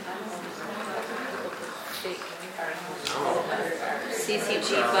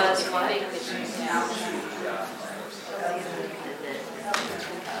 CCG Buzz what?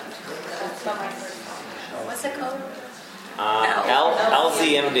 What's the code?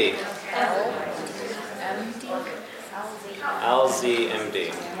 LZMD. LZMD.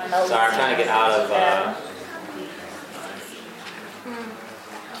 Sorry, I'm trying to get out of...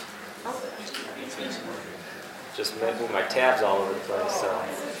 just moving my tabs all over the place. So.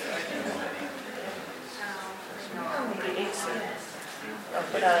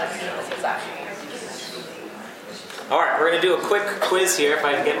 All right, we're going to do a quick quiz here if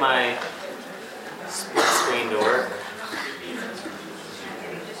I can get my split screen to work.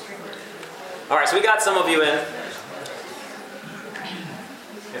 All right, so we got some of you in.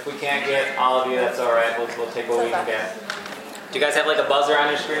 If we can't get all of you, that's all right. We'll take what we can get. Do you guys have like a buzzer on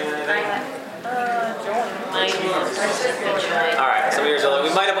your screen or anything? Alright, some of yours are, we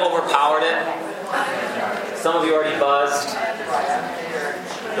might have overpowered it. Some of you already buzzed.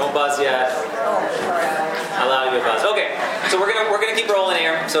 Don't buzz yet. I allow you to buzz. Okay, so we're gonna keep rolling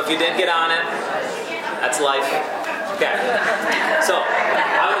here. So if you didn't get on it, that's life. Okay. So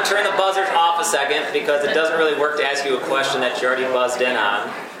I'm gonna turn the buzzers off a second because it doesn't really work to ask you a question that you already buzzed in on.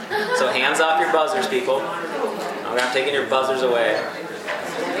 So hands off your buzzers, people. I'm taking your buzzers away.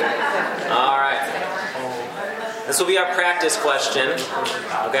 All right. This will be our practice question.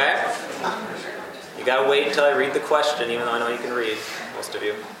 Okay? You got to wait until I read the question, even though I know you can read, most of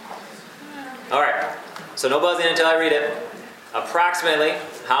you. All right. So no buzzing until I read it. Approximately,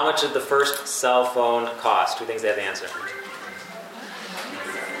 how much did the first cell phone cost? Who thinks they have the answer?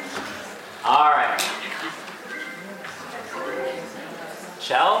 All right.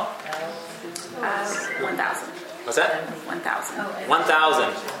 Chell? 1,000. What's that? 1,000.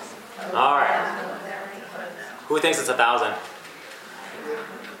 1,000. All right. Who thinks it's 1,000?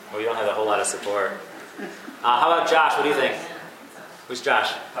 Well, you don't have a whole lot of support. How about Josh? What do you think? Who's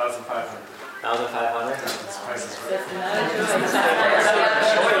Josh? 1,500. 1,500? This price is right.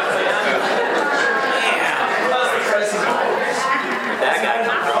 Where'd that guy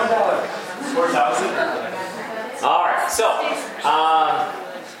come from? 4,000. All right. So,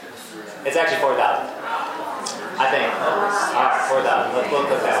 it's actually 4,000. I think. All right, 4,000. We'll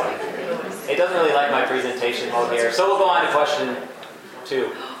put that one. It doesn't really like my presentation mode here, so we'll go on to question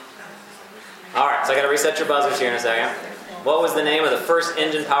 2. All right, so I got to reset your buzzers here in a second. What was the name of the first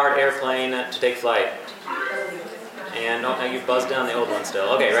engine-powered airplane to take flight? And no, now you've buzzed down the old one still.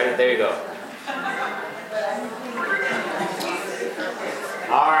 Okay, ready? There you go.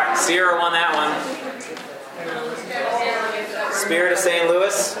 All right, Sierra won that one. Spirit of St.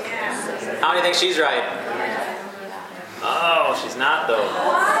 Louis. How many think she's right? Oh, she's not though.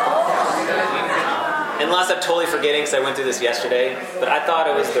 Unless I'm totally forgetting because I went through this yesterday. But I thought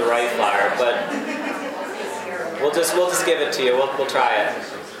it was the Wright Flyer. But we'll just give it to you. We'll try it.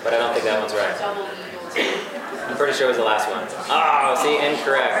 But I don't think that one's right. I'm pretty sure it was the last one. Oh, see,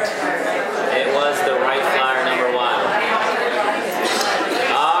 incorrect. It was the Wright Flyer number 1.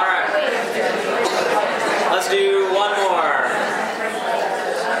 All right. Let's do one more.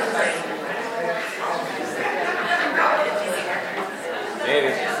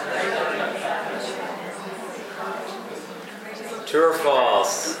 Maybe. True or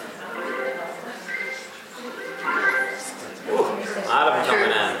false?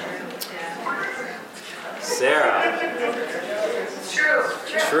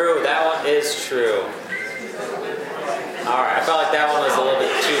 True, that one is true. Alright, I felt like that one was a little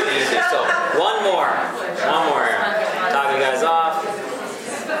bit too easy. So, one more here. Talk you guys off.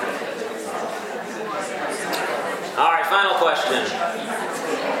 Alright, final question.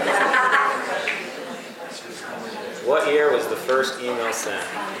 What year was the first email sent?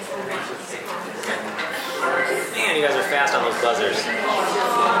 Man, you guys are fast on those buzzers.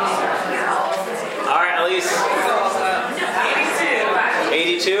 Alright, Elise.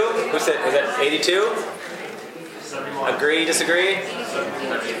 82. Who said, was that 82? 71. Agree, disagree? It's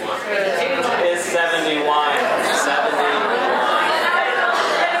 71. 71.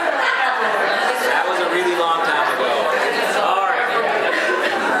 That was a really long time ago.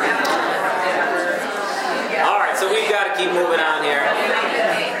 Alright, so we've got to keep moving on here.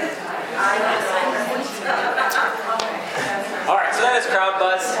 Alright, so that is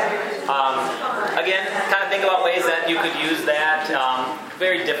CrowdBuzz. Again, kind of think about ways that you could use that.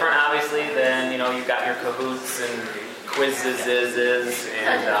 Very different, obviously, than, you've got your Kahoots and Quizzes and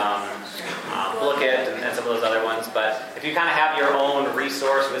Lookit and some of those other ones. But if you kind of have your own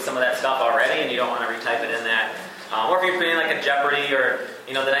resource with some of that stuff already and you don't want to retype it in that, or if you're putting like a Jeopardy or,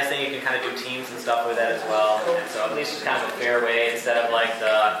 the nice thing, you can kind of do teams and stuff with that as well. And so at least it's kind of a fair way instead of like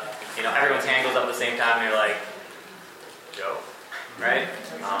the, everyone's hand goes up at the same time and you're like, go. Right?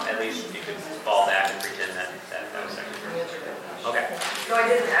 At least you could fall back and pretend that was second. Okay. No, I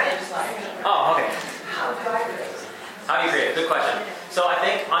didn't. I just Oh, okay. how do I do this? How do you create it? Good question. So I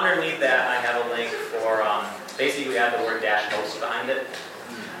think underneath that I have a link for, basically we have the word -host behind it.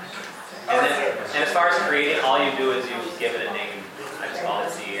 And as far as creating, all you do is you give it a name. I just call it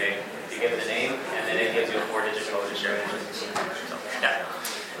CEA. You give it a name, and then it gives you a 4-digit code to share it with. So, yeah.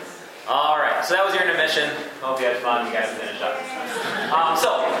 All right, so that was your intermission. Hope you had fun. You guys finished up.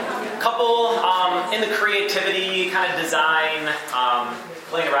 So, couple in the creativity kind of design,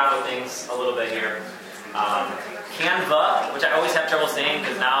 playing around with things a little bit here. Canva, which I always have trouble saying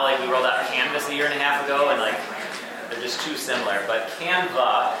because now we rolled out Canvas a year and a half ago, and they're just too similar. But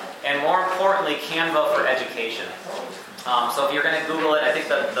Canva, and more importantly, Canva for education. So if you're going to Google it, I think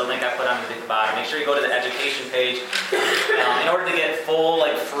the link I put on the bottom, make sure you go to the education page. In order to get full,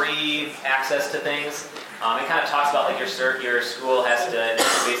 free access to things, it kind of talks about your school has to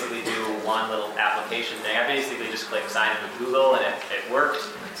basically do one little application thing. I basically just clicked sign in with Google and it worked.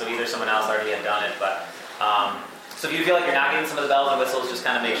 So either someone else already had done it, but so if you feel like you're not getting some of the bells and whistles, just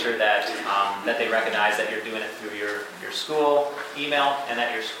kind of make sure that that they recognize that you're doing it through your school email and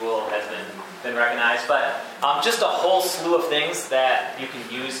that your school has been recognized. But just a whole slew of things that you can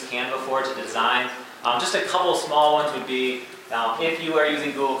use Canva for to design. Just a couple small ones would be if you are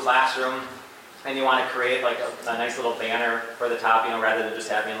using Google Classroom and you want to create a nice little banner for the top, rather than just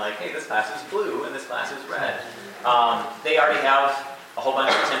having hey, this class is blue and this class is red. They already have a whole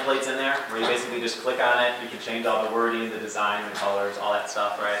bunch of templates in there where you basically just click on it. You can change all the wording, the design, the colors, all that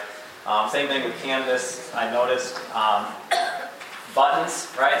stuff, right? Same thing with Canvas. I noticed buttons,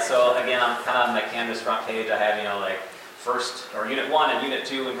 right? So again, I'm kind of on my Canvas front page. I have first or Unit 1 and Unit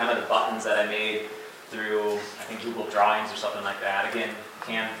 2 and kind of the buttons that I made through I think Google Drawings or something like that. Again,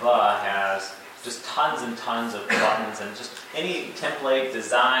 Canva has just tons and tons of buttons and just any template,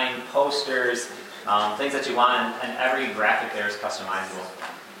 design, posters. Things that you want, and every graphic there is customizable.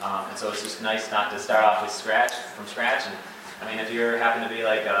 And so it's just nice not to start off from scratch. And I mean, if you happen to be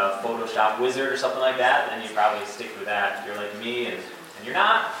like a Photoshop wizard or something like that, then you probably stick with that. If you're like me and you're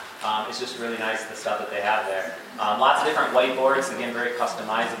not, it's just really nice the stuff that they have there. Lots of different whiteboards, again, very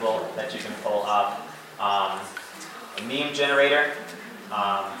customizable that you can pull up. A meme generator.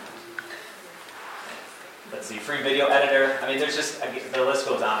 Let's see, free video editor. I mean, there's just, the list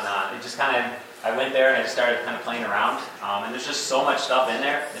goes on and on. It just kind of, I went there and I just started kind of playing around. And there's just so much stuff in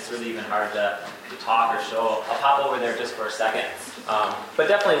there, it's really even hard to talk or show. I'll pop over there just for a second. But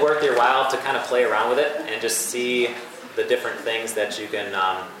definitely worth your while to kind of play around with it and just see the different things that you can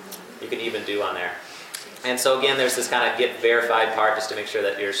even do on there. And so again, there's this kind of get verified part just to make sure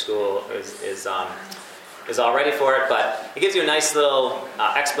that your school is all ready for it, but it gives you a nice little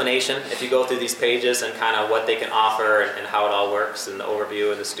explanation if you go through these pages and kind of what they can offer and how it all works and the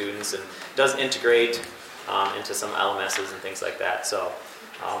overview of the students, and it does integrate into some LMSs and things like that. So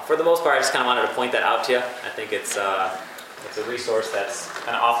for the most part, I just kind of wanted to point that out to you. I think it's a resource that's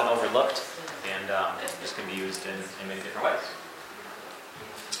kind of often overlooked and just can be used in many different ways.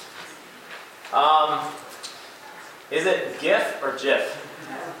 Is it GIF or GIF?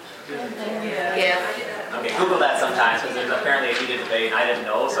 Yeah. Okay, Google that sometimes, because there's apparently a heated debate, and I didn't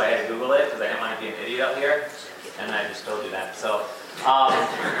know, so I had to Google it, because I didn't want to be an idiot up here, and I just told you that. So,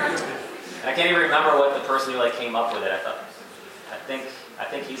 and I can't even remember what the person who came up with it. I think I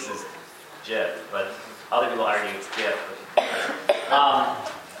think he says GIF, but other people argue it's GIF.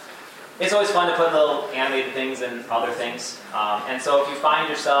 It's always fun to put little animated things in other things. And so if you find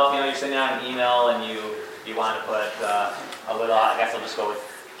yourself, you're sending out an email and you want to put a little, I guess I'll just go with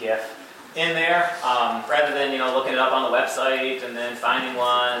GIF in there, rather than, looking it up on the website and then finding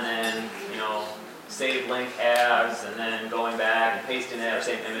one and, save link as and then going back and pasting it or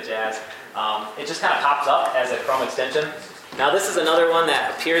save image as. It just kind of pops up as a Chrome extension. Now this is another one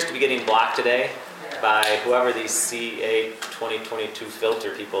that appears to be getting blocked today by whoever these CA 2022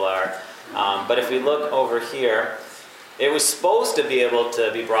 filter people are. But if we look over here, it was supposed to be able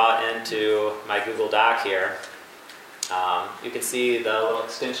to be brought into my Google Doc here. You can see the little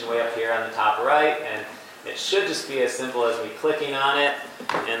extension way up here on the top right, and it should just be as simple as me clicking on it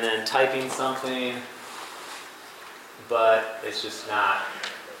and then typing something, but it's just not.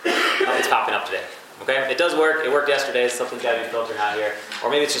 Nothing's popping up today. Okay, it does work. It worked yesterday. Something's got to be filtering out here,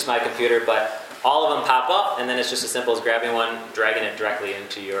 or maybe it's just my computer. But all of them pop up, and then it's just as simple as grabbing one, dragging it directly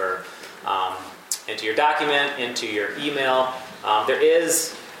into your document, into your email.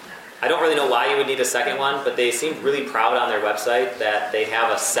 I don't really know why you would need a second one, but they seem really proud on their website that they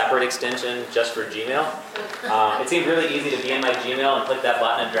have a separate extension just for Gmail. It seemed really easy to be in my Gmail and click that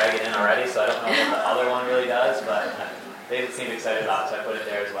button and drag it in already, so I don't know what the other one really does, but they seemed excited about it, so I put it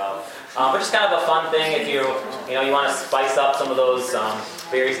there as well. But just kind of a fun thing if you want to spice up some of those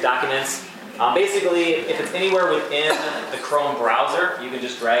various documents. Basically, if it's anywhere within the Chrome browser, you can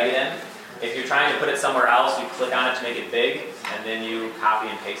just drag it in. If you're trying to put it somewhere else, you click on it to make it big, and then you copy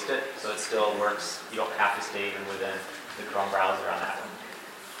and paste it, so it still works. You don't have to stay even within the Chrome browser on that one.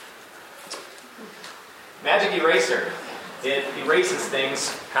 Magic Eraser. It erases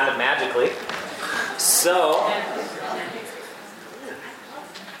things kind of magically. So,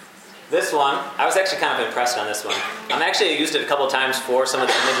 this one, I was actually kind of impressed on this one. I used it a couple of times for some of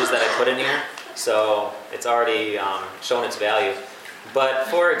the images that I put in here, so it's already shown its value. But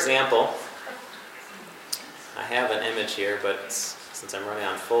for example, I have an image here, but since I'm running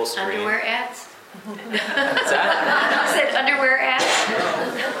on full screen... Underwear ads? What's that? You said underwear ads?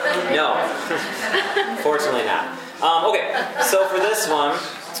 No. Fortunately not. Okay, so for this one,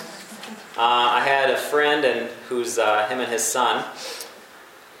 I had a friend who's him and his son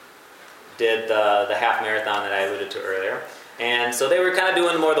did the half marathon that I alluded to earlier. And so they were kind of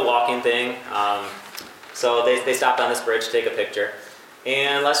doing more of the walking thing. So they stopped on this bridge to take a picture.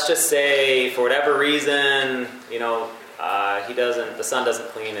 And let's just say, for whatever reason, the son doesn't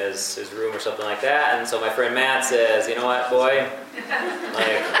clean his room or something like that. And so my friend Matt says, you know what, boy,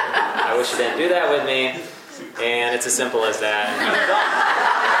 I wish you didn't do that with me. And it's as simple as that.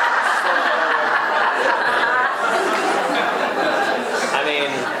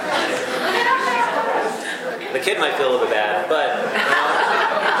 The kid might feel a little bit bad, but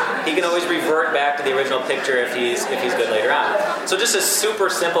he can always revert back to the original picture if he's good later on. So just a super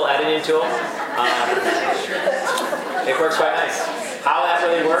simple editing tool. It works quite nice. How that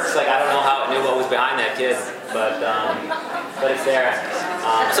really works, I don't know how it knew what was behind that kid, but it's there.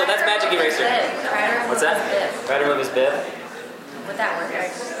 So that's Magic Eraser. What's that? Try to remove his bib. Would that work?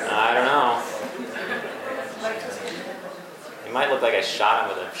 I don't know. It might look like I shot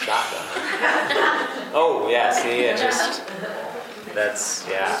him with a shotgun. Oh, yeah, see,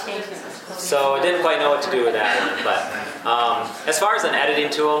 So I didn't quite know what to do with that one, but as far as an editing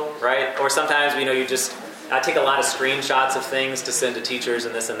tool, right, or sometimes, I take a lot of screenshots of things to send to teachers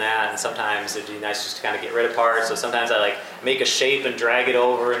and this and that, and sometimes it'd be nice just to kind of get rid of parts, so sometimes I make a shape and drag it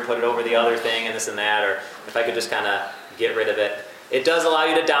over and put it over the other thing and this and that, or if I could just kind of get rid of it. It does allow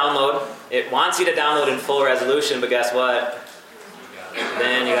you to download. It wants you to download in full resolution, but guess what?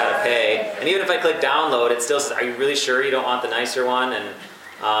 Then you gotta pay. And even if I click download, it still says, are you really sure you don't want the nicer one? And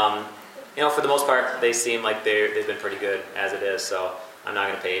for the most part, they seem like they've been pretty good as it is, so I'm not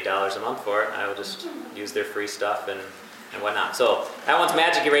gonna pay $8 a month for it. I will just use their free stuff and whatnot. So that one's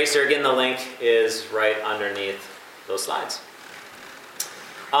Magic Eraser. Again, the link is right underneath those slides.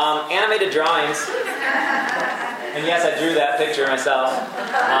 Animated drawings. And yes, I drew that picture myself.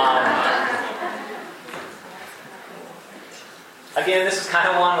 Again, this is kind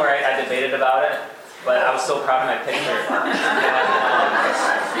of one where I debated about it, but I was so proud of my picture.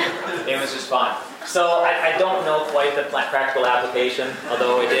 It was just fun. So I don't know quite the practical application,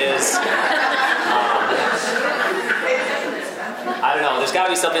 although it is. I don't know. There's got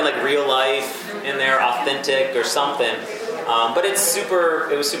to be something like real life in there, authentic or something. But it was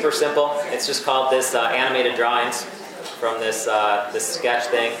super simple. It's just called this animated drawings from this sketch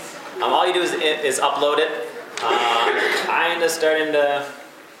thing. All you do is upload it. Kind of starting to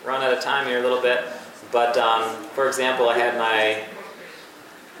run out of time here a little bit, but for example, I had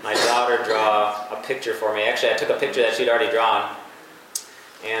my daughter draw a picture for me. Actually, I took a picture that she'd already drawn.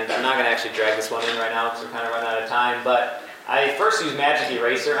 And I'm not going to actually drag this one in right now because we're kind of running out of time. But I first used Magic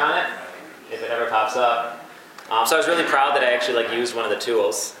Eraser on it, if it ever pops up. So I was really proud that I actually used one of the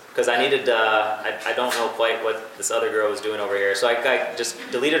tools. Because I needed, I don't know quite what this other girl was doing over here. So I just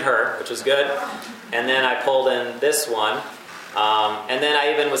deleted her, which was good. And then I pulled in this one. And then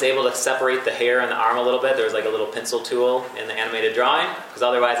I even was able to separate the hair and the arm a little bit. There was a little pencil tool in the animated drawing. Because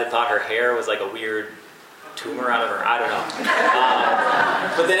otherwise I thought her hair was a weird tumor out of her, I don't know.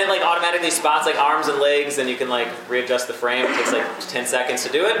 But then it automatically spots arms and legs, and you can readjust the frame. It takes 10 seconds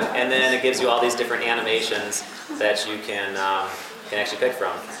to do it. And then it gives you all these different animations that you can actually pick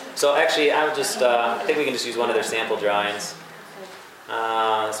from. So actually, I think we can just use one of their sample drawings.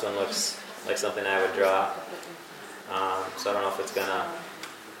 This one looks like something I would draw. So I don't know if it's gonna...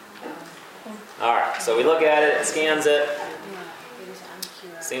 Alright, so we look at it, it scans it.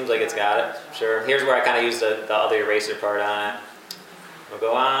 Seems like it's got it, sure. Here's where I kind of used the other eraser part on it. We'll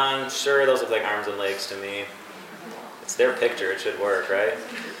go on, sure, those look like arms and legs to me. It's their picture, it should work, right?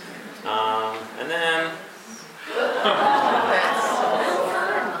 And then...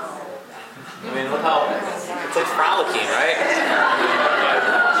 look how, it's frolicking, right?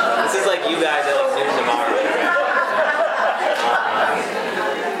 This is you guys at noon tomorrow, right?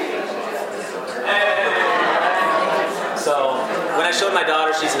 So, when I showed my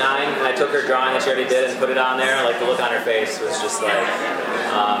daughter, she's 9, and I took her drawing that she already did and put it on there, the look on her face was just she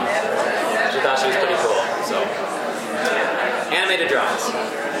thought she was pretty cool, so. Animated drawings.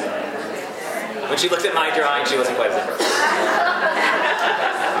 When she looked at my drawing, she wasn't quite as impressed.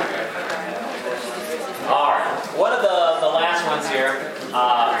 Alright, one of the last ones here,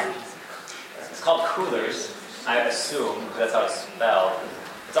 it's called Coolers, I assume, because that's how it's spelled.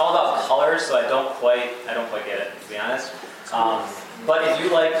 It's all about colors, so I don't quite get it, to be honest. But if you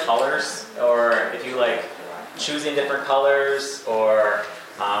like colors, or if you like choosing different colors, or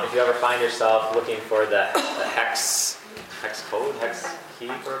if you ever find yourself looking for the hex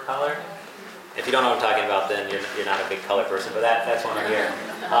key for a color, if you don't know what I'm talking about, then you're not a big color person, but that's one right here.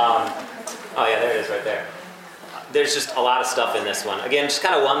 Oh yeah, there it is right there. There's just a lot of stuff in this one. Again, just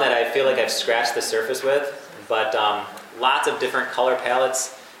kind of one that I feel like I've scratched the surface with, but lots of different color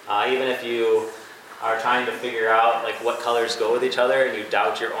palettes. Even if you are trying to figure out what colors go with each other and you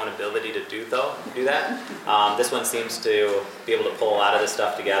doubt your own ability to do that, this one seems to be able to pull a lot of this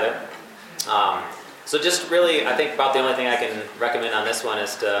stuff together. So just really, I think about the only thing I can recommend on this one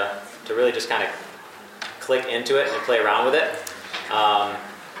is to really just kind of click into it and play around with it.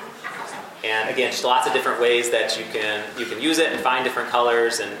 And again, just lots of different ways that you can use it and find different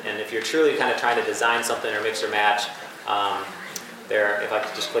colors. And if you're truly kind of trying to design something or mix or match, if I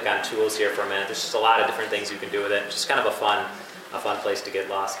could just click on tools here for a minute, there's just a lot of different things you can do with it. It's just kind of a fun place to get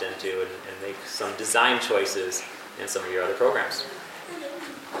lost into and make some design choices in some of your other programs.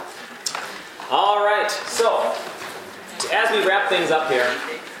 All right, so as we wrap things up here,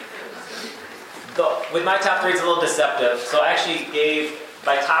 with my top 3, it's a little deceptive. So I actually gave,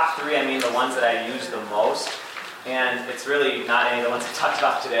 by top 3, I mean the ones that I use the most. And it's really not any of the ones I talked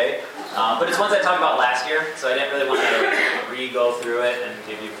about today. But it's ones I talked about last year, so I didn't really want to re-go through it and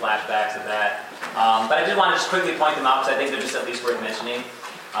give you flashbacks of that. But I did want to just quickly point them out because I think they're just at least worth mentioning.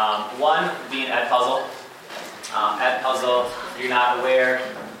 One being Edpuzzle. Edpuzzle, if you're not aware,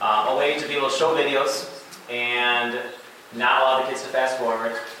 a way to be able to show videos and not allow the kids to fast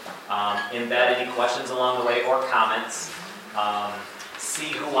forward, embed any questions along the way or comments,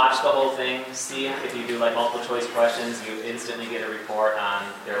 see who watched the whole thing, see if you do multiple choice questions, you instantly get a report on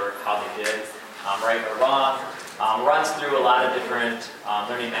how they did, right or wrong. Runs through a lot of different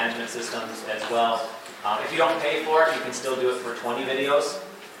learning management systems as well. If you don't pay for it, you can still do it for 20 videos.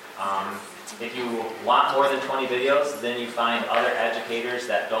 If you want more than 20 videos, then you find other educators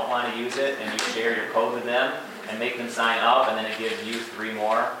that don't want to use it and you share your code with them and make them sign up, and then it gives you 3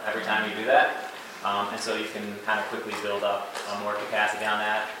 more every time you do that. And so you can kind of quickly build up more capacity on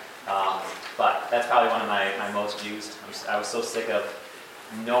that. But that's probably one of my most used. I was so sick of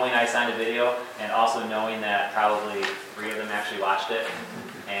knowing I assigned a video and also knowing that probably 3 of them actually watched it.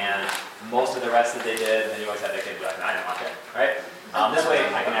 And most of the rest that they did, then you always have that kid be like, I didn't watch it, right? This way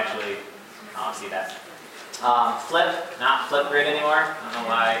I can actually see that. Flip, not Flipgrid anymore. I don't know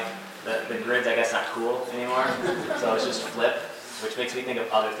why. The grid's, I guess, not cool anymore. So it's just Flip, which makes me think of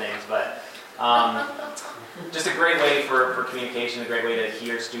other things. But just a great way for communication, a great way to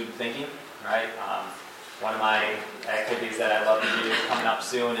hear student thinking, right? One of my activities that I love to do coming up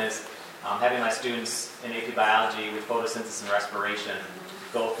soon is having my students in AP Biology with photosynthesis and respiration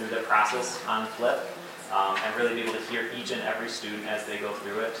go through the process on Flip. and really be able to hear each and every student as they go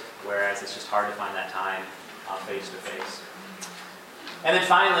through it, whereas it's just hard to find that time face to face. And then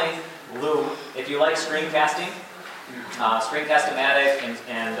finally, Loom. If you like screencasting, Screencast-O-Matic,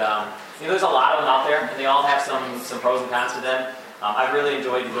 and there's a lot of them out there, and they all have some pros and cons to them. I've really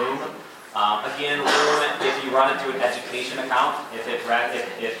enjoyed Loom. Again, Loom, if you run it through an education account,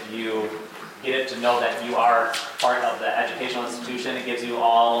 if you get it to know that you are part of the educational institution, it gives you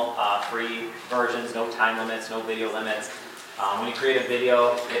all free versions, no time limits, no video limits. When you create a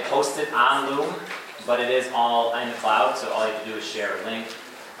video, it posts it on Loom, but it is all in the cloud, so all you have to do is share a link.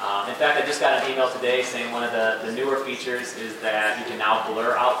 In fact, I just got an email today saying one of the newer features is that you can now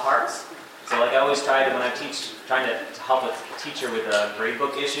blur out parts. So like I always try to, when I'm trying to help a teacher with a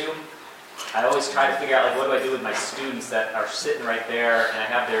gradebook issue, I always try to figure out, like, what do I do with my students that are sitting right there, and I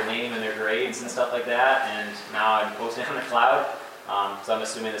have their name and their grades and stuff like that, and now I'm posting it on the cloud. So I'm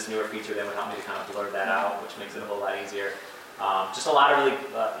assuming this newer feature then would help me to kind of blur that out, which makes it a whole lot easier. Just a lot of really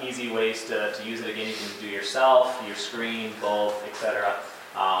easy ways to use it. Again, you can do yourself, your screen, both, etc.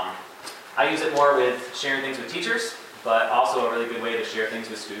 I use it more with sharing things with teachers, but also a really good way to share things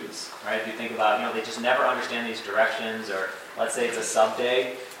with students, right? If you think about, they just never understand these directions, or let's say it's a sub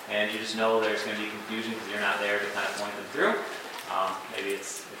day, and you just know there's going to be confusion because you're not there to kind of point them through. Maybe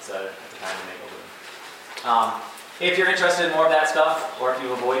it's a time to make a loop. If you're interested in more of that stuff, or if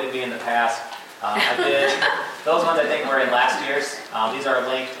you've avoided me in the past, I did. Those ones I think were in last year's. These are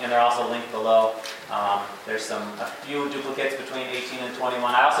linked, and they're also linked below. There's a few duplicates between 18 and 21.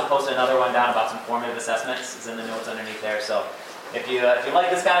 I also posted another one down about some formative assessments. It's in the notes underneath there. So if you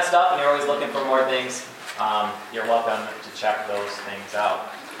like this kind of stuff and you're always looking for more things, you're welcome to check those things out.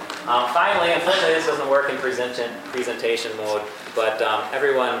 Finally, unfortunately this doesn't work in presentation mode, but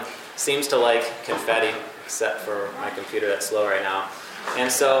everyone seems to like confetti, except for my computer that's slow right now.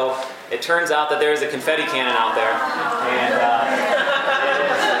 And so it turns out that there is a confetti cannon out there, and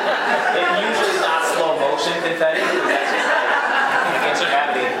it usually is not slow motion confetti, because that's just against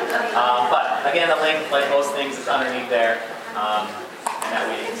gravity. But again, the link, like most things, is underneath there, and that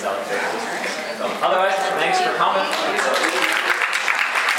way you can sell it. So otherwise, thanks for coming.